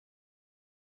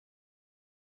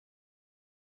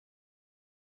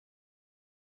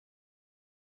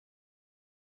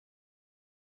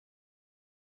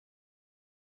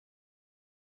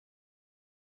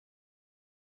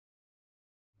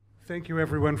Thank you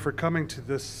everyone for coming to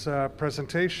this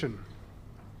presentation.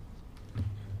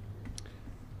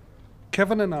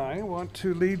 Kevin and I want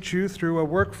to lead you through a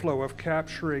workflow of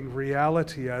capturing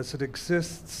reality as it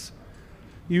exists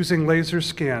using laser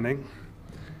scanning,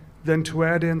 then to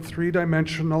add in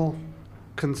three-dimensional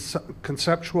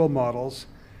conceptual models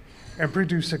and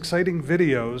produce exciting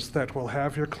videos that will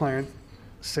have your client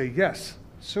say yes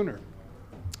sooner.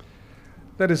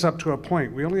 That is up to a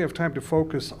point. We only have time to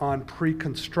focus on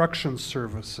pre-construction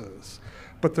services,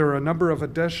 but there are a number of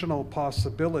additional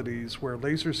possibilities where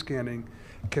laser scanning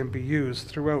can be used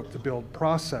throughout the build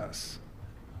process.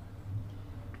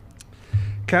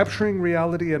 Capturing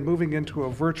reality and moving into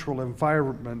a virtual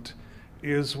environment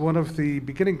is one of the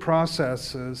beginning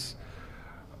processes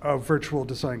of virtual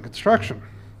design construction.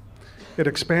 It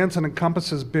expands and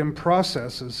encompasses BIM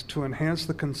processes to enhance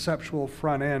the conceptual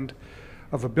front end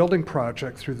of a building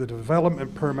project through the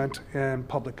development permit and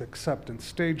public acceptance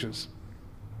stages.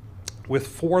 With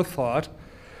forethought,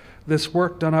 this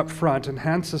work done up front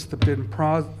enhances the BIM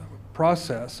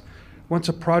process once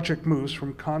a project moves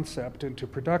from concept into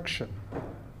production.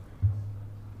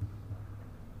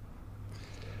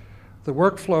 The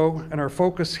workflow and our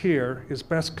focus here is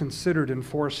best considered in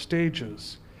 4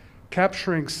 stages.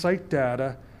 Capturing site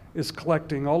data is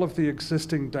collecting all of the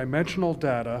existing dimensional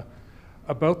data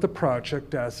about the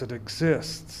project as it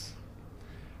exists.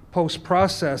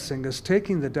 Post-processing is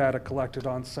taking the data collected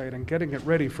on site and getting it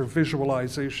ready for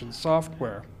visualization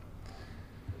software.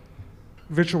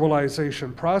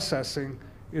 Visualization processing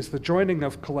is the joining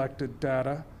of collected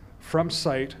data from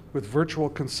site with virtual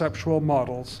conceptual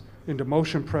models into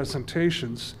motion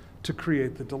presentations to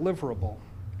create the deliverable.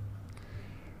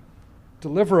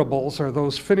 Deliverables are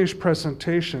those finished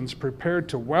presentations prepared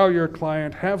to wow your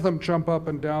client, have them jump up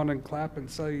and down and clap and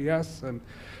say yes, and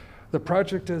the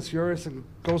project is yours, and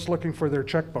goes looking for their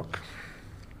checkbook.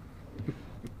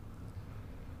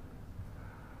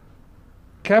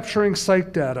 Capturing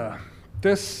site data.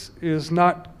 This is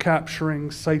not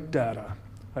capturing site data.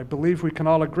 I believe we can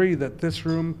all agree that this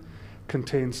room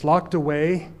contains locked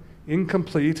away,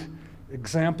 incomplete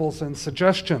examples and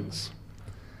suggestions.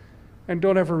 And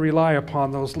don't ever rely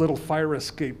upon those little fire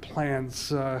escape plans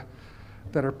that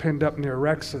are pinned up near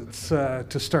exits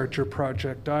to start your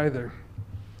project either.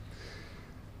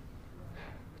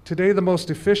 Today, the most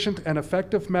efficient and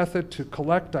effective method to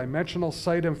collect dimensional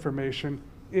site information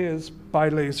is by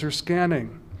laser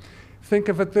scanning. Think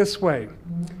of it this way.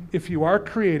 If you are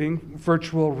creating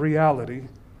virtual reality,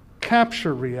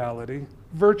 capture reality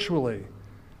virtually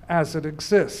as it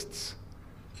exists.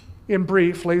 In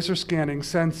brief, laser scanning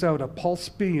sends out a pulse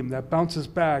beam that bounces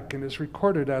back and is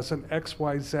recorded as an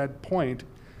XYZ point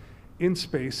in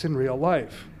space in real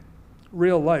life.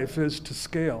 Real life is to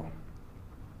scale.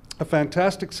 A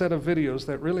fantastic set of videos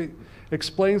that really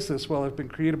explains this well have been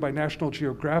created by National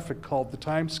Geographic called the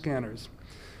Time Scanners.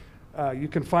 You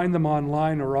can find them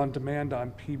online or on demand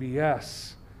on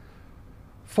PBS.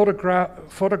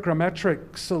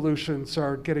 Photogrammetric solutions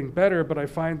are getting better, but I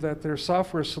find that their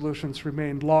software solutions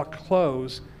remain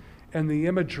lock-close and the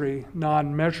imagery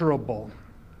non-measurable.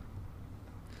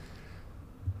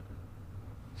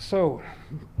 So,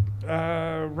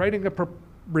 writing a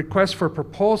request for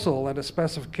proposal and a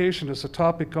specification is a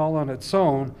topic all on its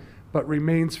own, but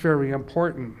remains very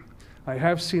important. I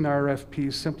have seen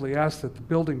RFPs simply ask that the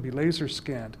building be laser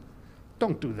scanned.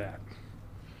 Don't do that.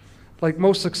 Like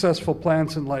most successful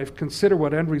plans in life, consider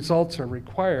what end results are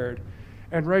required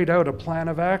and write out a plan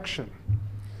of action.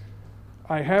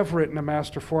 I have written a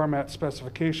master format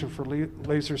specification for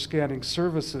laser scanning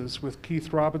services with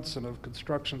Keith Robinson of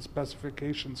Construction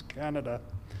Specifications Canada,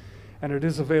 and it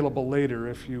is available later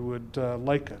if you would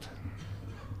like it.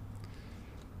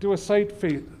 Do a site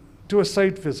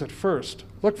visit first.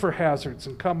 Look for hazards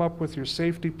and come up with your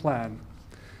safety plan.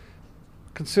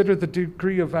 Consider the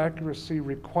degree of accuracy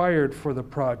required for the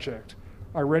project.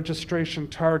 Are registration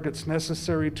targets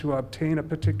necessary to obtain a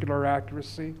particular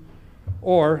accuracy?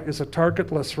 Or is a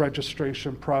targetless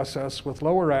registration process with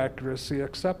lower accuracy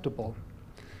acceptable?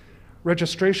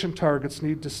 Registration targets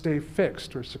need to stay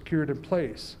fixed or secured in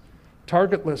place.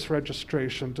 Targetless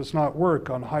registration does not work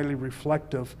on highly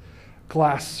reflective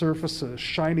glass surfaces,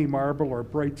 shiny marble, or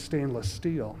bright stainless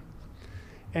steel.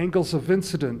 Angles of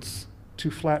incidence to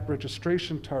flat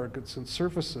registration targets and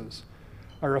surfaces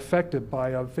are affected by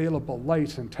available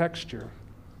light and texture.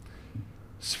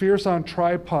 Spheres on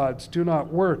tripods do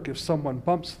not work if someone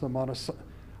bumps them on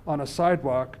a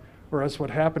sidewalk, or as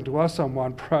what happened to us on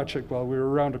one project while we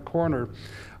were around a corner.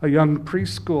 A young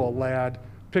preschool lad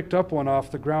picked up one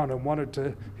off the ground and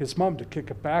wanted his mom to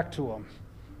kick it back to him.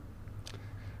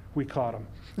 We caught him.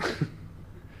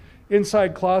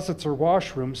 Inside closets or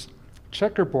washrooms,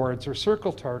 checkerboards or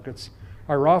circle targets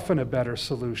are often a better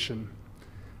solution.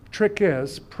 Trick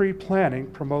is, pre-planning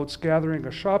promotes gathering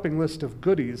a shopping list of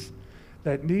goodies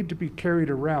that need to be carried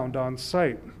around on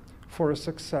site for a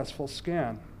successful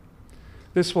scan.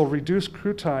 This will reduce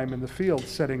crew time in the field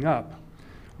setting up,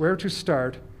 where to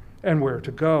start and where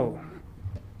to go.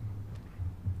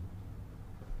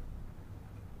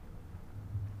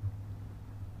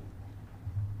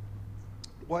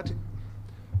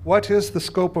 What is the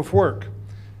scope of work?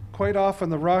 Quite often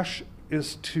the rush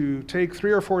is to take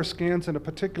 3 or 4 scans in a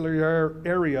particular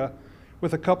area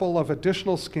with a couple of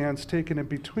additional scans taken in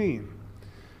between.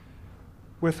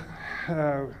 When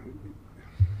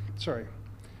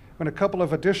a couple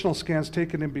of additional scans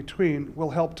taken in between will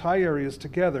help tie areas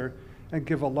together and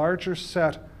give a larger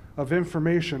set of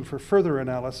information for further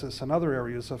analysis in other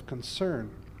areas of concern,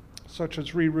 such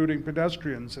as rerouting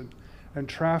pedestrians and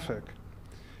traffic.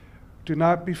 Do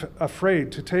not be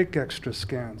afraid to take extra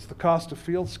scans. The cost of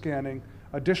field scanning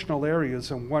additional areas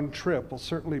in one trip will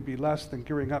certainly be less than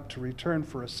gearing up to return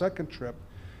for a second trip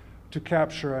to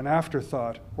capture an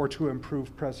afterthought or to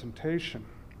improve presentation.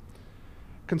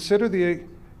 Consider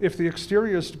if the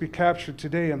exterior is to be captured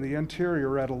today and the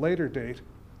interior at a later date,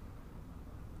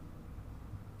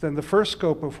 then the first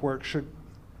scope of work should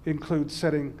include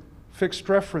setting fixed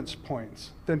reference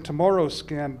points. Then tomorrow's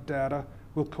scanned data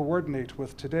will coordinate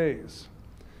with today's.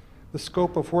 The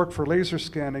scope of work for laser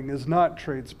scanning is not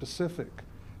trade specific.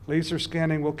 Laser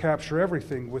scanning will capture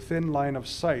everything within line of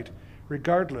sight,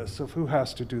 regardless of who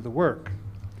has to do the work.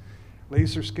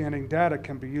 Laser scanning data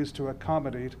can be used to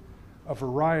accommodate a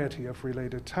variety of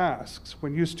related tasks.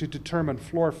 When used to determine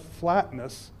floor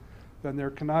flatness, then there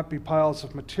cannot be piles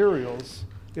of materials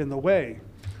in the way.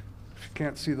 If you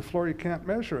can't see the floor, you can't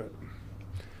measure it.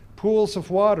 Pools of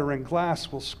water and glass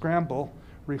will scramble,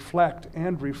 reflect,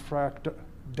 and refract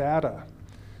data.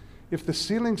 If the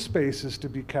ceiling space is to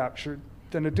be captured,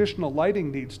 then additional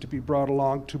lighting needs to be brought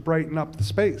along to brighten up the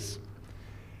space.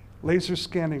 Laser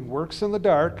scanning works in the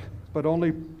dark, but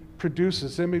only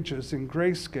produces images in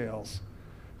grayscales.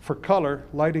 For color,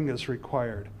 lighting is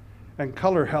required, and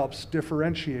color helps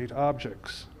differentiate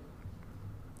objects.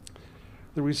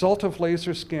 The result of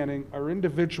laser scanning are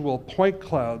individual point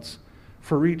clouds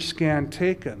for each scan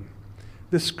taken.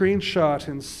 This screenshot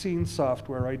in scene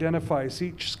software identifies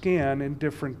each scan in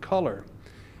different color.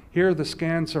 Here the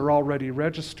scans are already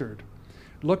registered.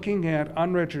 Looking at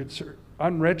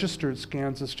unregistered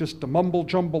scans is just a mumble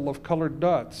jumble of colored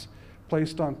dots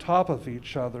placed on top of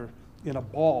each other in a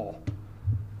ball.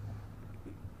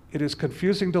 It is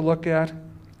confusing to look at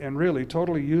and really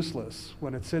totally useless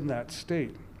when it's in that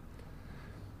state.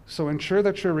 So ensure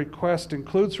that your request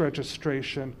includes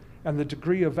registration and the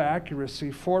degree of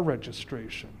accuracy for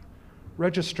registration.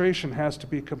 Registration has to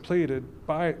be completed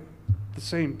by the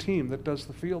same team that does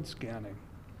the field scanning.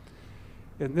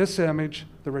 In this image,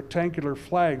 the rectangular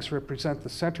flags represent the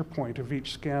center point of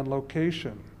each scan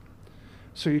location.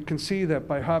 So you can see that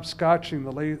by hopscotching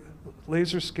the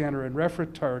laser scanner and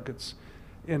reference targets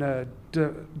in a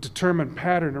determined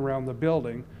pattern around the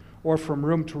building or from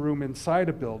room to room inside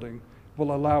a building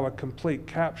will allow a complete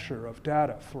capture of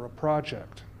data for a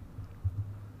project.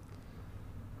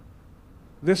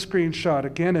 This screenshot,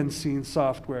 again in scene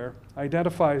software,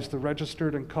 identifies the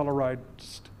registered and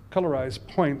colorized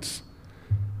point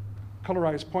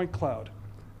cloud.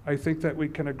 I think that we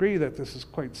can agree that this is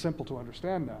quite simple to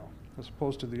understand now, as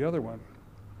opposed to the other one.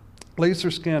 Laser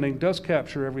scanning does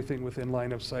capture everything within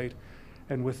line of sight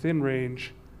and within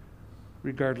range,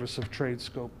 regardless of trade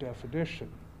scope definition.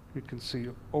 You can see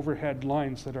overhead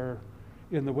lines that are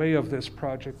in the way of this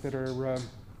project that are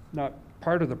not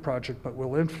part of the project but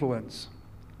will influence.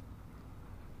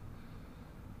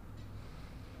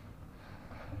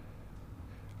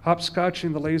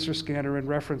 Hopscotching the laser scanner and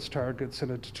reference targets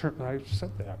in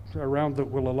around that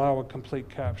will allow a complete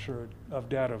capture of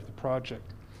data of the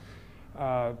project.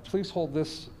 Please hold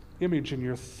this image in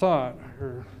your thought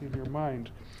or in your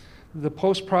mind. The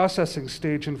post-processing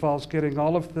stage involves getting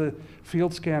all of the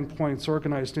field scan points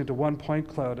organized into one point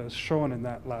cloud as shown in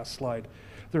that last slide.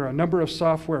 There are a number of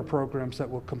software programs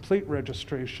that will complete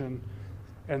registration,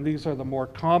 and these are the more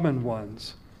common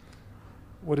ones.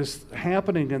 What is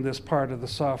happening in this part of the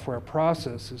software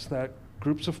process is that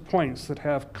groups of points that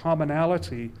have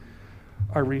commonality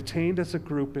are retained as a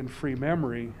group in free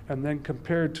memory and then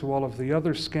compared to all of the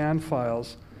other scan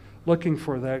files looking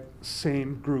for that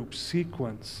same group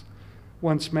sequence.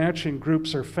 Once matching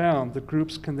groups are found, the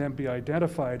groups can then be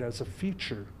identified as a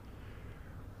feature.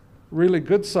 Really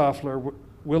good software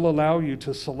will allow you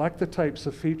to select the types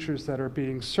of features that are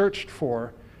being searched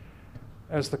for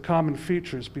as the common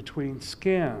features between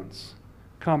scans.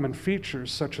 Common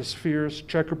features such as spheres,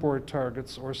 checkerboard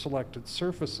targets, or selected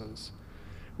surfaces.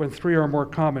 When 3 or more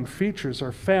common features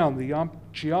are found, the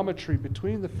geometry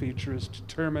between the features is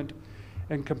determined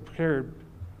and compared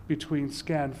between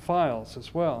scan files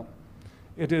as well.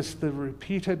 It is the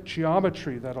repeated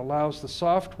geometry that allows the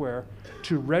software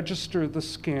to register the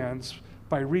scans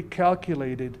by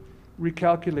recalculating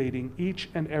each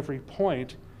and every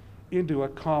point into a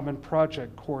common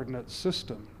project coordinate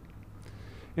system.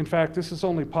 In fact, this is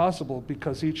only possible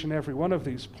because each and every one of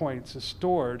these points is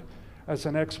stored as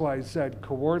an XYZ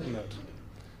coordinate.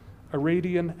 A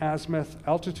radian, azimuth,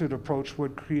 altitude approach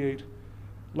would create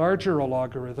larger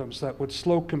logarithms that would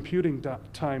slow computing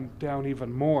time down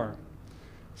even more.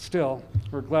 Still,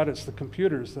 we're glad it's the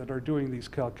computers that are doing these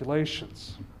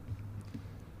calculations.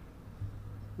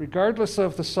 Regardless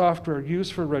of the software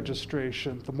used for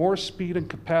registration, the more speed and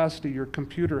capacity your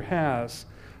computer has,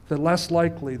 the less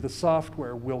likely the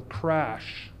software will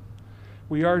crash.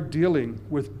 We are dealing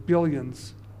with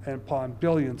billions and upon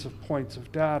billions of points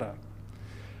of data.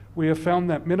 We have found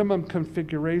that minimum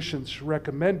configurations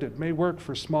recommended may work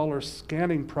for smaller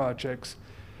scanning projects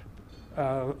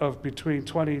of between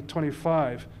 20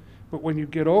 25, but when you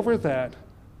get over that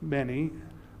many,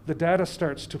 the data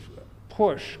starts to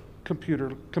push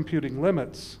computing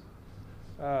limits.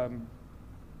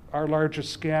 Our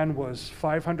largest scan was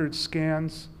 500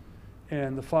 scans,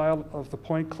 and the file of the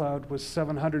point cloud was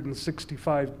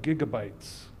 765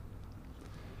 gigabytes.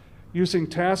 Using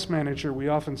Task Manager, we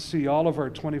often see all of our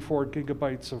 24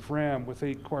 gigabytes of RAM with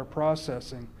 8-core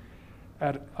processing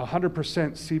at 100%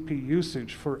 CPU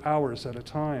usage for hours at a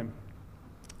time.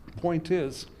 Point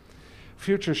is,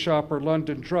 Future Shop or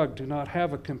London Drug do not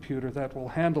have a computer that will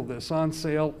handle this on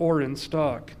sale or in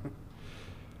stock.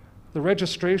 The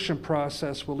registration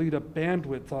process will eat up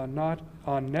bandwidth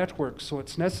on networks, so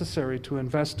it's necessary to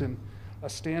invest in a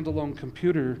standalone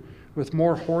computer with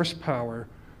more horsepower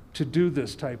to do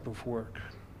this type of work.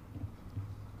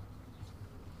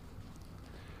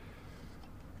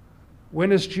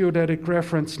 When is geodetic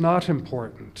reference not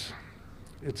important?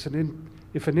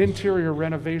 If an interior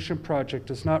renovation project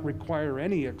does not require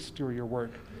any exterior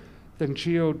work, then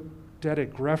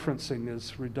geodetic referencing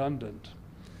is redundant.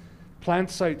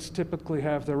 Plant sites typically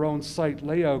have their own site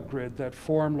layout grid that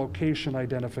form location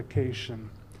identification.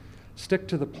 Stick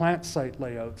to the plant site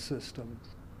layout system.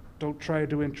 Don't try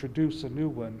to introduce a new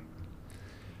one.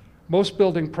 Most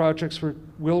building projects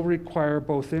will require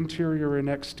both interior and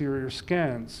exterior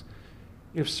scans.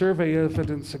 If survey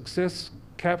evidence exists,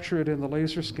 capture it in the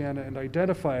laser scan and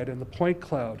identify it in the point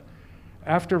cloud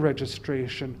after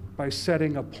registration by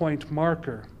setting a point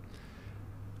marker.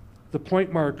 The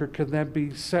point marker can then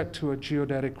be set to a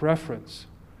geodetic reference.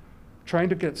 Trying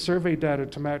to get survey data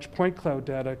to match point cloud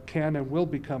data can and will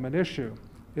become an issue.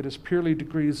 It is purely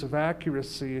degrees of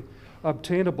accuracy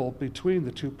obtainable between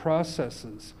the two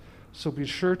processes. So be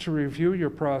sure to review your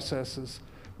processes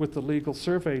with the legal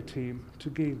survey team to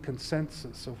gain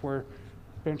consensus of where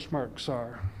benchmarks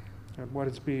are and what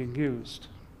is being used.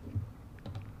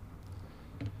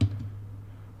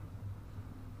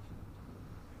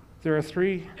 There are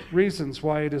 3 reasons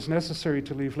why it is necessary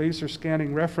to leave laser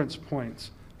scanning reference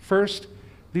points. First,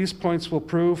 these points will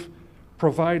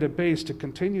provide a base to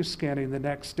continue scanning the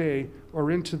next day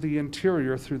or into the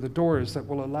interior through the doors that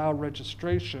will allow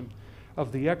registration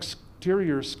of the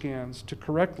exterior scans to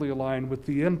correctly align with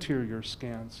the interior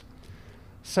scans.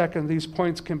 Second, these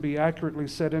points can be accurately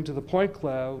set into the point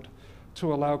cloud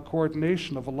to allow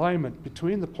coordination of alignment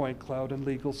between the point cloud and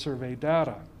legal survey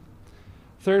data.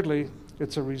 Thirdly,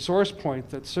 it's a resource point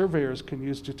that surveyors can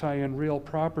use to tie in real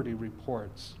property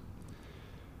reports.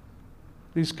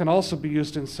 These can also be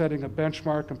used in setting a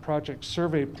benchmark and project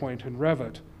survey point in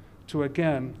Revit to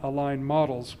again align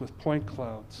models with point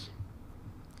clouds.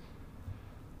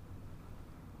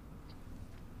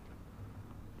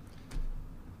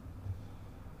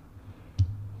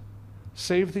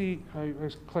 I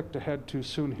clicked ahead too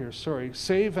soon here, sorry.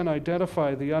 Save and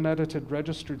identify the unedited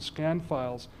registered scan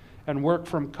files and work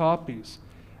from copies.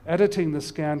 Editing the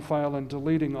scan file and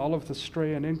deleting all of the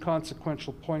stray and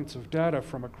inconsequential points of data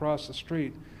from across the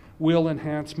street will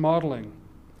enhance modeling.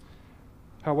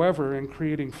 However, in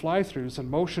creating fly-throughs and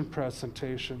motion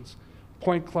presentations,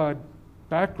 point cloud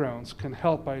backgrounds can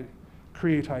help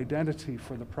create identity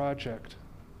for the project.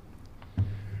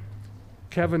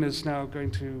 Kevin is now going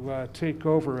to take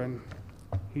over, and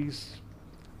he's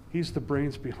the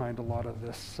brains behind a lot of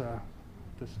this stuff.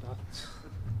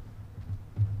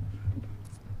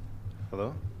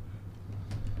 Hello?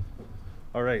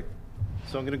 All right,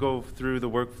 so I'm going to go through the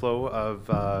workflow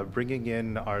of bringing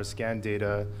in our scan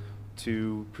data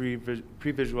to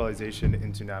pre-visualization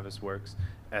into Navisworks,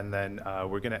 and then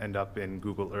we're going to end up in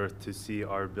Google Earth to see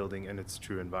our building in its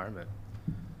true environment.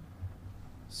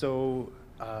 So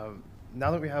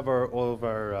now that we have all of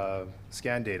our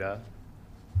scan data,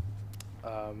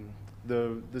 I'll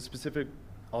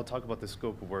talk about the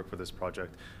scope of work for this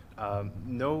project.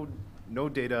 No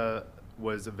data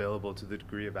was available to the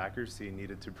degree of accuracy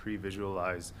needed to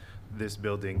pre-visualize this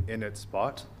building in its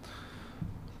spot.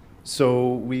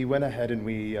 So we went ahead and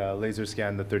we laser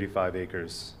scanned the 35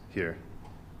 acres here.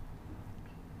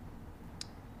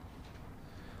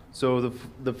 So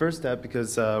the first step,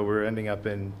 because we're ending up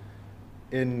in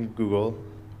Google,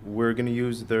 we're going to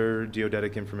use their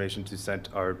geodetic information to set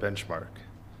our benchmark.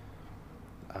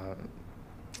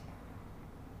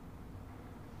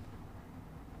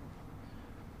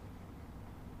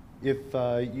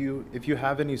 If you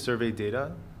have any survey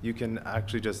data, you can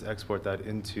actually just export that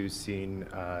into Scene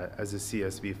as a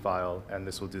CSV file, and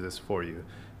this will do this for you.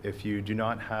 If you do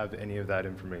not have any of that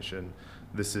information,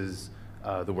 this is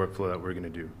the workflow that we're going to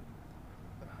do.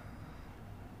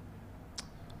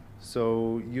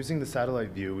 So using the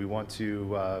satellite view, we want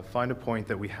to find a point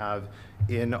that we have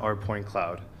in our point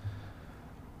cloud.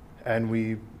 And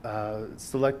we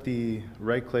select the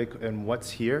right click and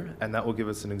what's here, and that will give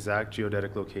us an exact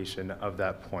geodetic location of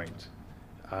that point.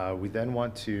 We then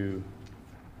want to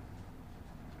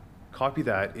copy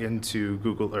that into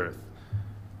Google Earth.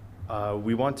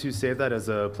 We want to save that as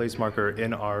a place marker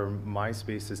in our My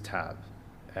Spaces tab.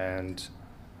 And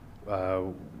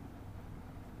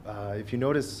if you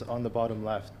notice on the bottom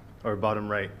left, or bottom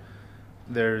right,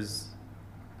 there's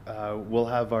we'll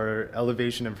have our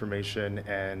elevation information,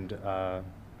 and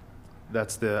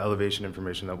that's the elevation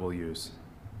information that we'll use.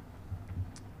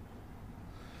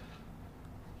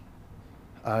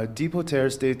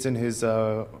 Depoter states in his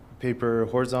paper,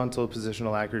 Horizontal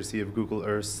Positional Accuracy of Google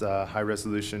Earth's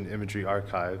High-Resolution Imagery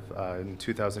Archive in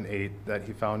 2008, that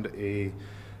he found a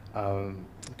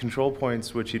control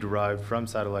points which he derived from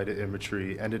satellite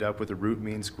imagery ended up with a root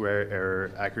mean square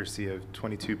error accuracy of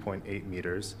 22.8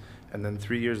 meters. And then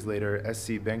 3 years later,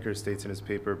 S.C. Benker states in his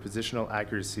paper, positional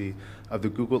accuracy of the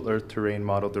Google Earth terrain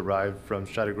model derived from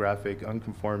stratigraphic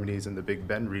unconformities in the Big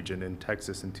Bend region in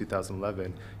Texas in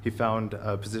 2011. He found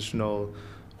a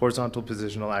horizontal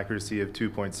positional accuracy of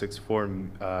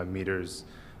 2.64 meters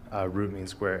root mean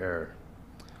square error.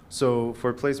 So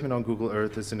for placement on Google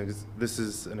Earth, this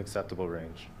is an acceptable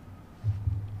range.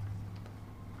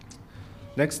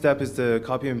 Next step is to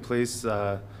copy and place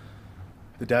the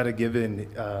data given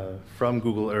from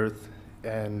Google Earth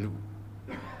and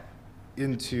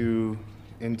into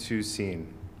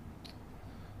Scene.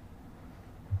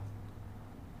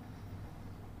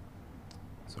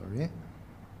 Sorry.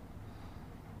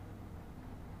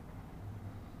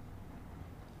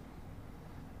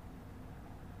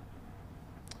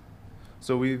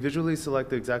 So we visually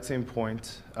select the exact same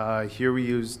point. Here we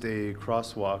used a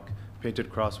crosswalk,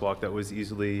 painted crosswalk that was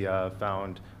easily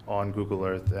found on Google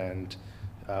Earth, and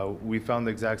we found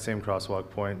the exact same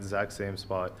crosswalk point, exact same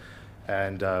spot,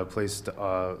 and placed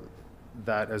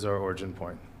that as our origin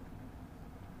point.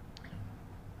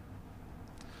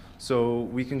 So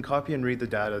we can copy and read the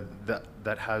data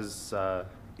that has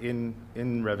in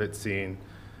Revit Scene.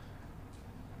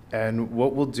 And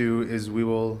what we'll do is we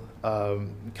will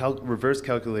reverse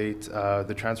calculate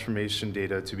the transformation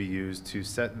data to be used to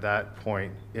set that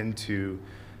point into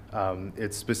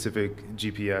its specific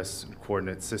GPS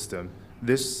coordinate system.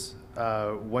 This,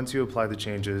 once you apply the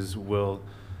changes, will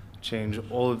change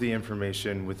all of the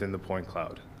information within the point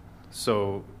cloud.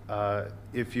 So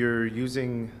if you're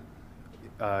using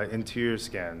interior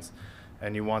scans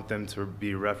and you want them to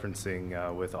be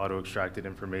referencing with auto-extracted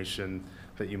information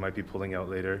that you might be pulling out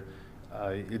later,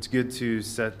 it's good to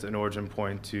set an origin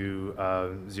point to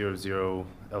 00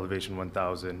 elevation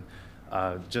 1000,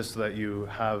 just so that you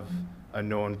have a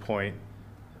known point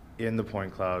in the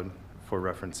point cloud for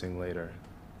referencing later.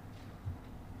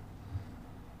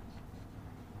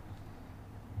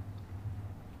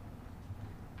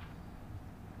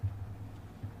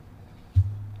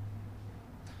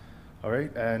 All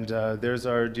right, and there's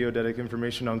our geodetic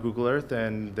information on Google Earth,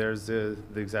 and there's the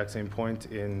exact same point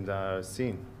in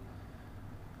Scene.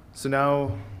 So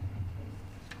now,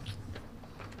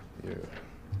 here,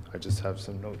 I just have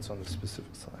some notes on the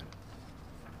specific slide.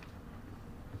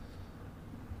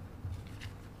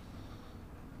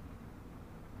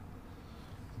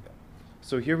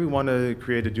 So here we want to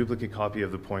create a duplicate copy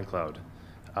of the point cloud.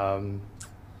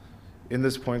 In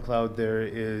this point cloud, there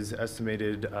is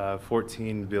estimated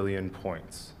 14 billion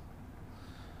points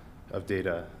of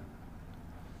data.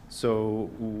 So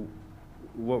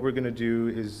what we're going to do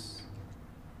is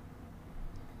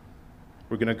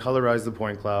We're going to colorize the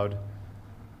point cloud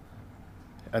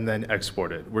and then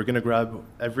export it. We're going to grab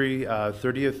every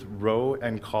 30th row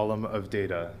and column of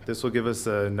data. This will give us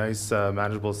a nice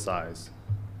manageable size.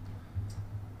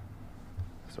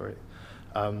 Sorry.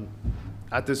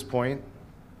 At this point,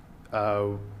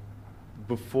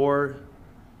 before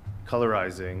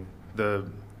colorizing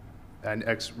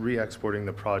and re-exporting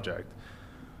the project,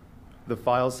 the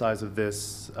file size of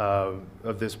this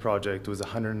project was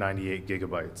 198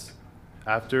 gigabytes.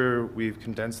 After we've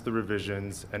condensed the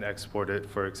revisions and exported it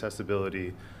for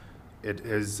accessibility,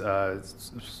 it's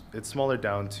smaller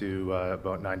down to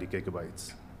about 90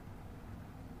 gigabytes.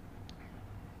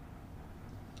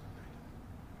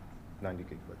 90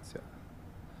 gigabytes, yeah.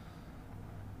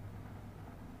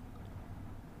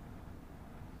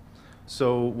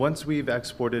 So once we've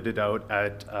exported it out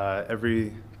at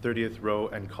every 30th row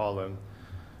and column,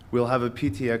 we'll have a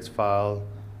PTX file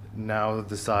now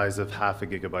the size of half a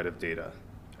gigabyte of data.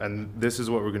 And this is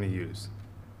what we're going to use.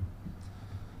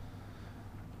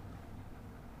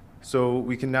 So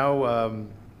we can now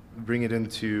bring it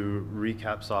into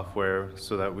recap software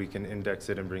so that we can index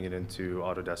it and bring it into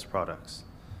Autodesk products.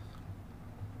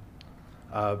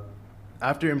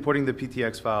 After importing the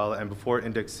PTX file and before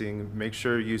indexing, make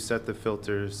sure you set the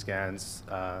filter scans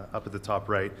up at the top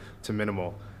right to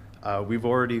minimal. We've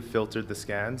already filtered the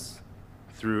scans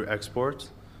through export,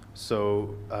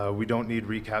 so we don't need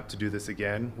recap to do this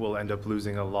again. We'll end up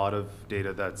losing a lot of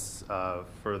data that's at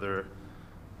further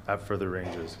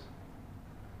ranges.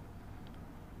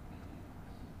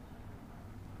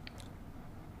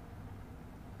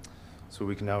 So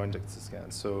we can now index the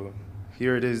scans. So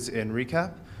here it is in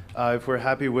recap. If we're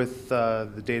happy with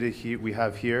the data we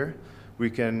have here, we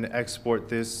can export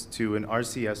this to an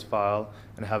RCS file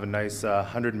and have a nice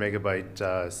 100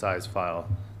 megabyte size file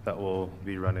that will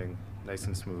be running nice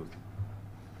and smooth.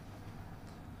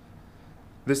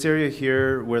 This area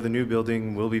here where the new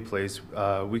building will be placed,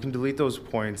 we can delete those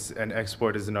points and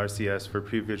export as an RCS for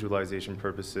pre-visualization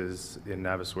purposes in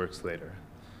Navisworks later.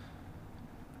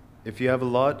 If you have a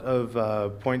lot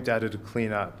of point data to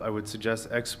clean up, I would suggest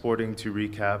exporting to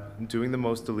recap, doing the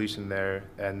most deletion there,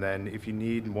 and then if you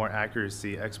need more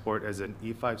accuracy, export as an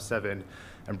E57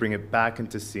 and bring it back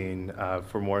into scene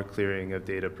for more clearing of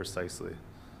data precisely.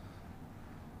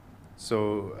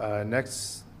 So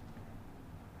next,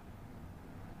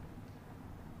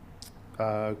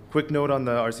 quick note on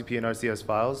the RCP and RCS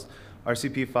files.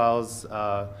 RCP files,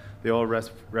 they all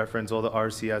reference all the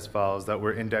RCS files that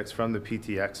were indexed from the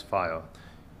PTX file.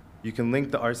 You can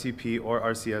link the RCP or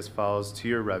RCS files to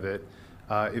your Revit.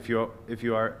 If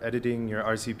you are editing your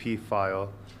RCP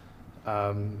file,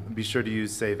 be sure to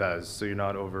use save as, so you're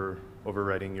not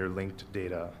overwriting your linked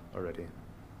data already.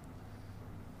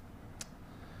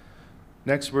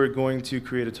 Next, we're going to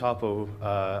create a topo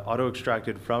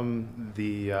auto-extracted from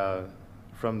the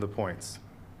points.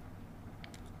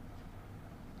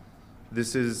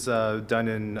 This is done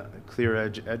in clear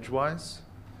edge edgewise.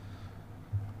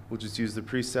 We'll just use the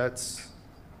presets,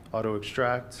 auto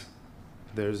extract.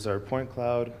 There's our point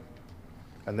cloud,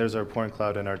 and there's our point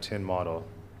cloud and our tin model.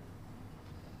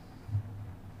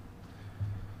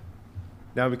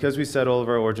 Now, because we set all of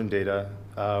our origin data,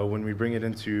 when we bring it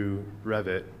into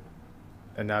Revit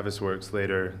and Navisworks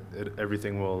later,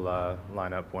 everything will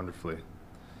line up wonderfully.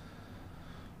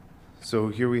 So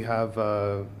here we have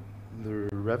the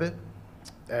Revit.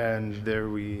 And there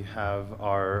we have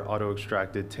our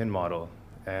auto-extracted tin model.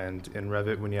 And in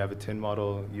Revit, when you have a tin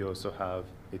model, you also have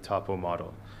a topo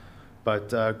model.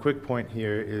 But a quick point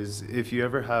here is if you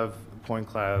ever have point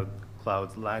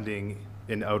clouds landing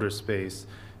in outer space,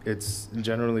 it's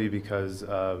generally because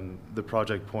the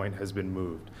project point has been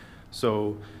moved.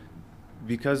 So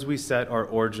because we set our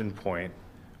origin point,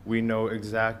 we know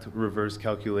exact reverse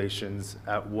calculations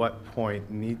at what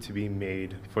point need to be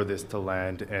made for this to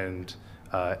land and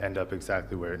end up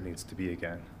exactly where it needs to be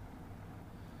again.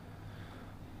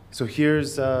 So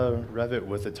here's Revit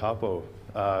with a topo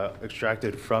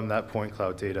extracted from that point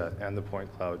cloud data and the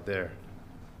point cloud there.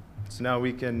 So now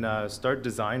we can start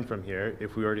design from here.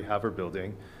 If we already have our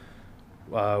building,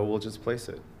 we'll just place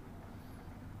it.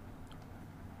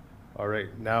 All right,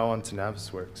 now on to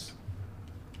Navisworks.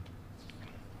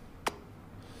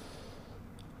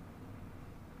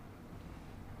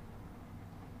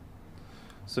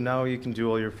 So now you can do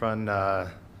all your fun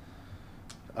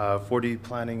 4D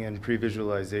planning and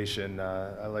pre-visualization.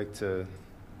 I like to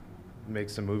make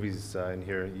some movies in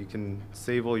here. You can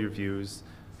save all your views,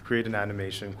 create an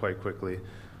animation quite quickly.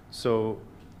 So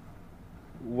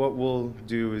what we'll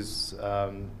do is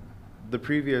the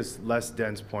previous less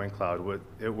dense point cloud,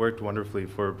 it worked wonderfully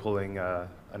for pulling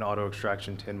an auto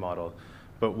extraction tin model.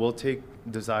 but we'll take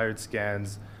desired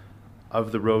scans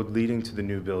of the road leading to the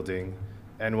new building,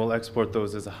 and we'll export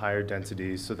those as a higher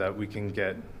density so that we can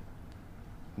get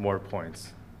more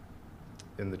points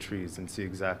in the trees and see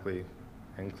exactly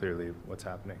and clearly what's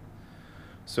happening.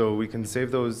 So we can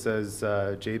save those as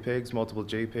JPEGs, multiple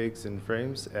JPEGs in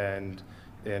frames, and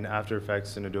in After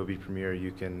Effects and Adobe Premiere,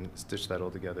 you can stitch that all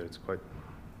together. It's quite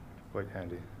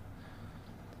handy.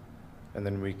 And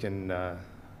then we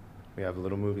have a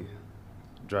little movie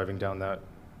driving down that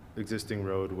existing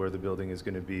road where the building is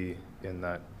going to be in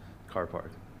that car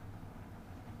park.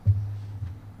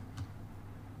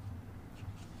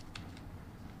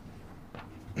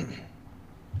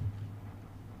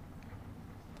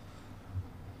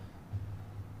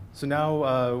 So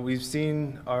now we've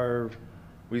seen our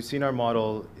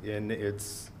model in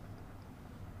its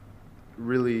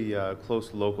really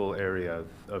close local area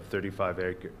of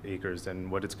 35 acres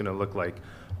and what it's going to look like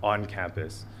on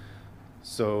campus.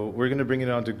 So we're going to bring it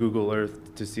onto Google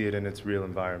Earth to see it in its real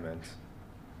environment.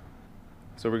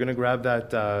 So we're going to grab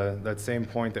that same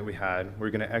point that we had. We're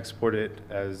going to export it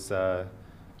as,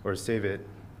 or save it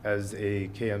as a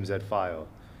KMZ file.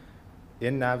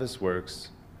 In Navisworks,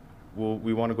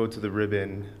 we want to go to the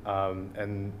ribbon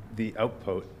and the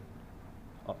output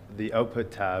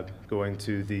tab going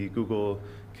to the Google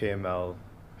KML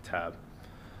tab.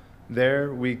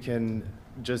 There we can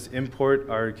just import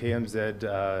our KMZ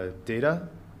data,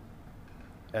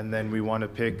 and then we want to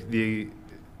pick the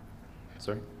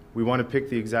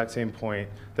exact same point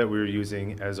that we were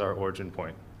using as our origin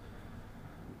point.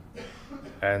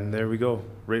 And there we go.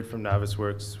 Right from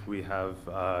Navisworks, we have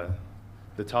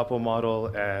the topo model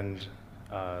and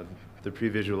the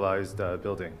pre-visualized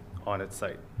building on its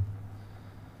site.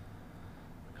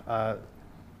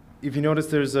 If you notice,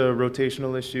 there's a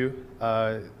rotational issue.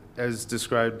 As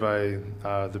described by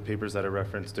the papers that I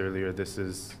referenced earlier, this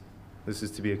is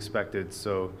to be expected.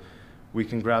 So we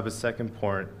can grab a second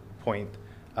point,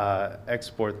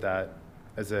 export that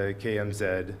as a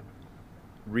KMZ,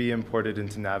 re-import it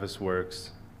into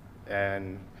Navisworks,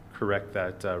 and correct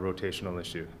that rotational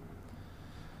issue.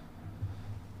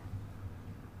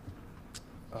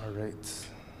 All right.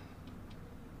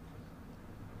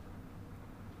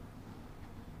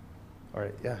 All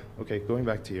right, yeah, okay, going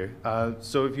back to here.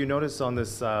 So if you notice on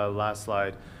this last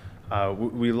slide,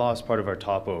 we lost part of our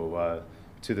topo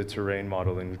to the terrain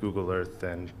model in Google Earth.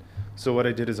 And so what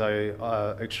I did is I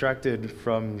extracted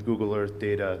from Google Earth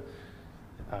data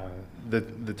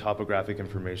the topographic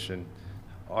information.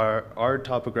 Our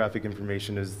topographic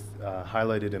information is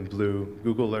highlighted in blue.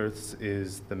 Google Earth's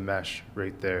is the mesh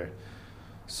right there.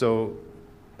 So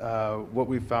what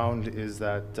we found is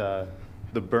that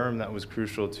the berm that was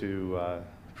crucial to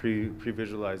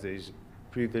pre-visualization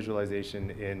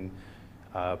in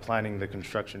planning the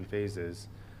construction phases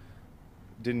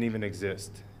didn't even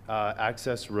exist.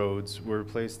 Access roads were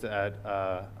placed at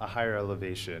a higher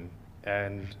elevation,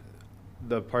 and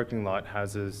the parking lot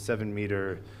has a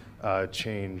 7-meter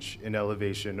change in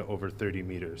elevation over 30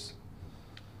 meters.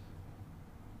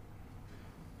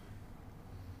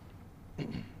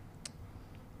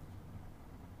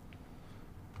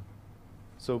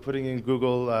 So putting in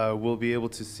Google, we'll be able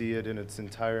to see it in its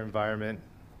entire environment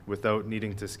without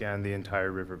needing to scan the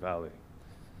entire river valley.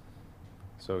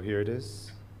 So here it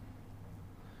is.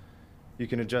 You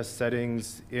can adjust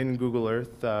settings in Google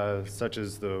Earth, such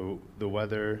as the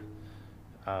weather,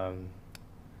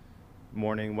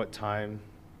 morning, what time,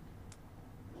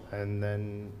 and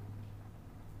then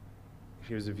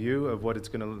here's a view of what it's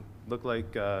going to look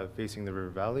like facing the river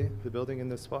valley, the building in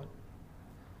this spot.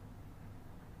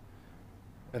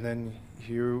 And then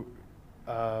here,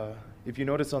 if you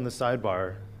notice on the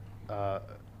sidebar,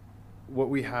 what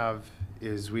we have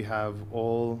is we have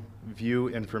all view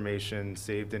information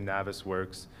saved in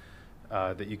Navisworks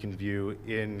that you can view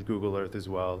in Google Earth as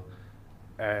well.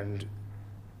 And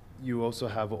you also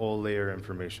have all layer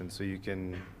information, so you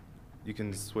can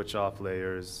switch off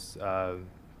layers,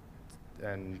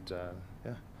 and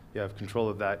yeah, you have control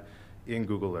of that in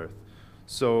Google Earth.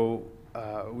 So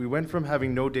we went from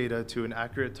having no data to an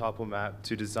accurate topo map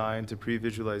to design to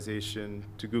pre-visualization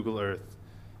to Google Earth,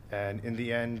 and in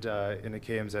the end, in a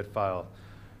KMZ file.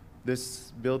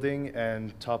 This building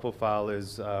and topo file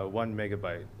is 1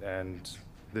 megabyte, and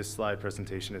this slide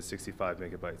presentation is 65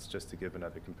 megabytes, just to give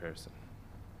another comparison.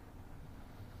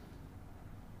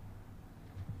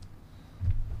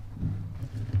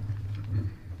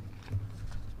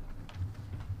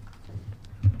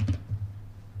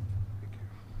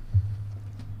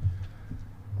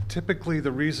 Typically,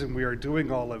 the reason we are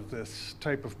doing all of this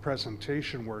type of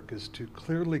presentation work is to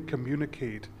clearly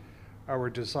communicate our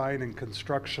design and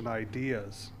construction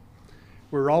ideas.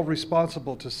 We're all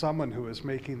responsible to someone who is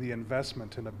making the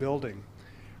investment in a building,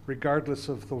 regardless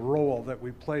of the role that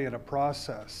we play in a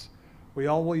process. We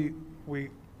all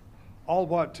want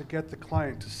to get the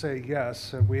client to say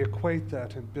yes, and we equate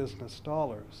that in business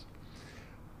dollars.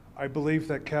 I believe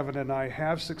that Kevin and I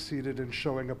have succeeded in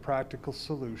showing a practical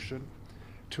solution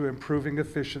to improving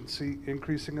efficiency,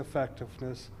 increasing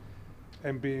effectiveness,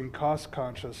 and being cost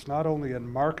conscious, not only in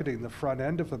marketing the front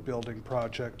end of a building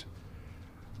project,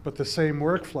 but the same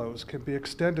workflows can be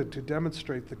extended to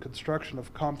demonstrate the construction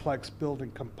of complex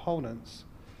building components,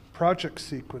 project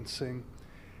sequencing,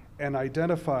 and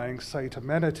identifying site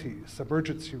amenities,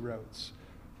 emergency routes,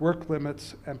 work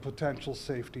limits, and potential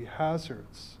safety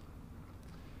hazards.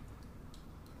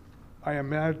 I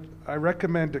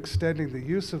recommend extending the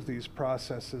use of these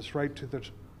processes right to the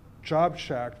job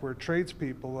shack, where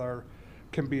tradespeople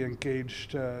can be engaged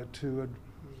to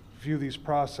view these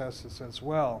processes as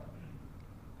well.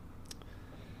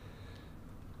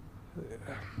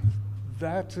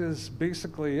 That is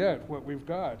basically it, what we've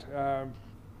got.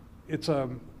 It's a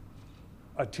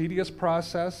tedious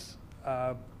process,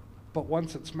 but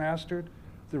once it's mastered,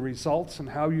 the results and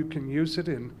how you can use it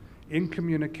in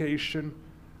communication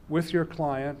with your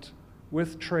client,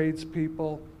 with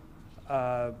tradespeople,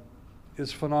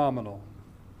 is phenomenal.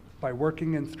 By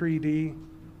working in 3D,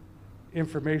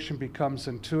 information becomes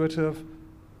intuitive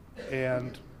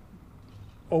and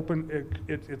open.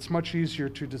 It's much easier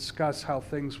to discuss how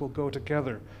things will go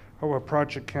together, how a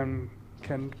project can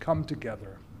come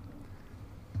together.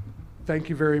 Thank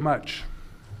you very much.